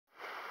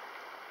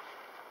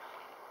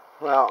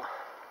Well,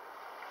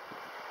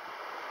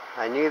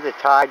 I knew the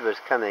tide was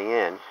coming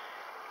in,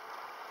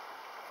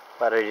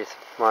 but I just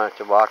wanted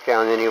to walk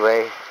down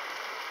anyway,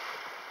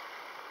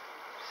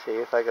 see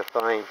if I could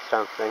find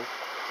something.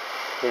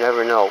 You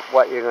never know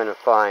what you're going to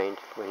find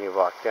when you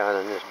walk down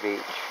on this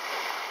beach.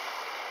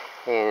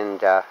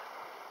 And I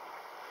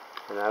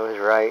was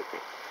right.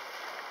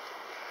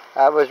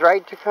 I was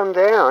right to come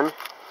down.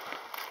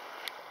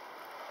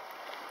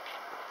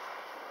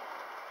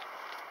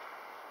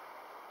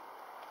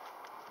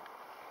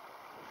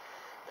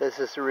 This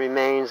is the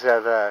remains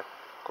of a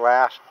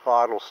glass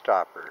bottle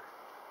stopper.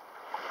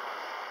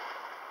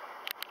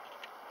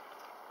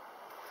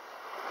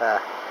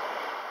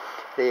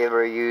 They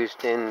were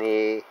used in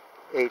the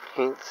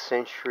 18th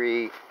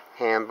century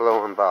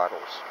hand-blown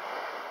bottles.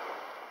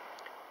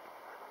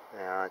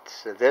 Now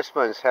this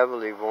one's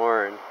heavily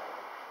worn.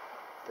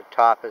 The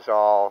top is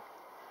all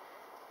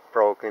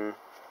broken,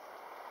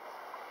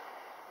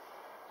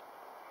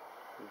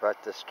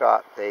 but the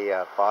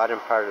bottom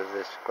part of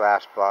this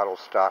glass bottle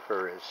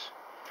stopper is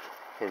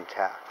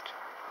intact.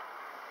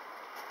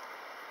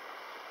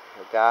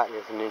 Now that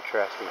is an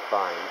interesting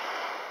find.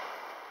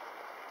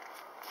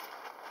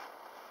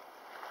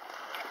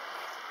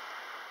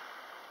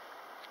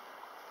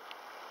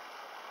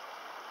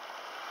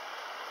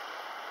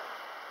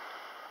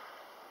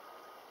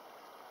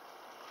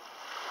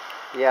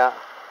 Yeah,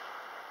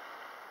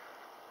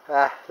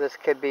 this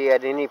could be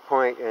at any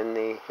point in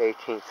the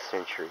 18th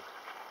century.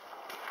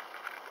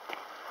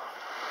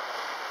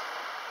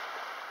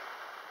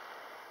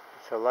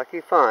 It's a lucky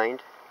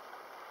find.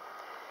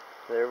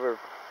 It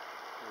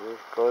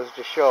goes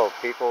to show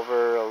people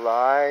were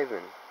alive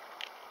and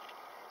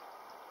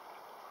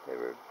they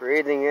were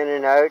breathing in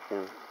and out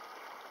and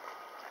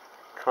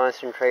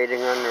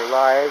concentrating on their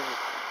lives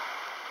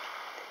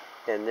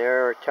in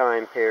their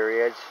time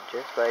periods,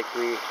 just like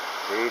we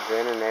breathe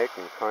in and out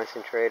and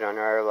concentrate on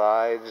our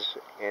lives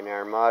in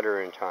our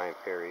modern time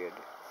period.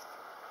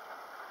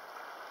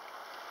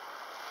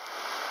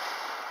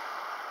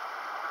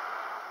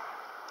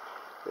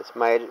 This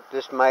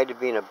might have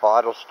been a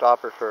bottle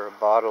stopper for a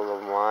bottle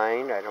of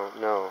wine, I don't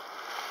know.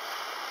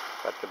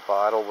 But the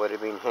bottle would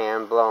have been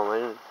hand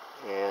blown,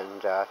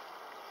 and I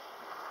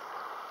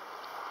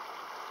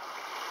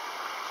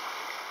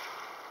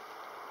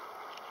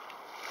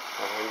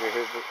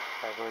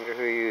wonder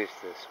who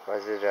used this.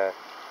 Was it a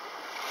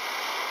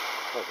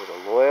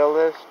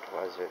loyalist?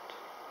 Was it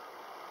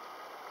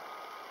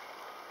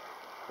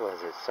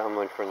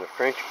someone from the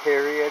French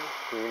period?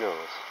 Who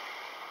knows?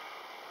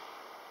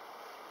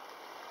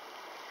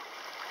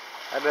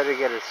 I better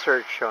get a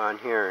search on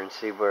here and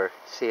see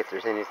if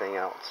there's anything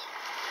else.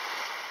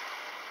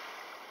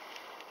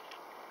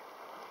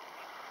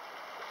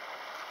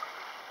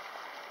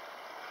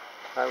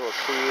 I will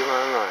see you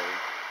online.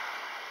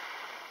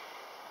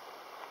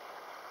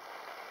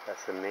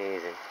 That's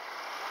amazing.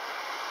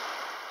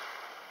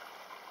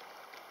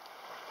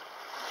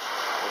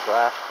 A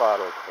glass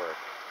bottle cork.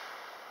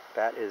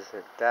 That is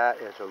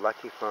a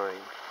lucky find.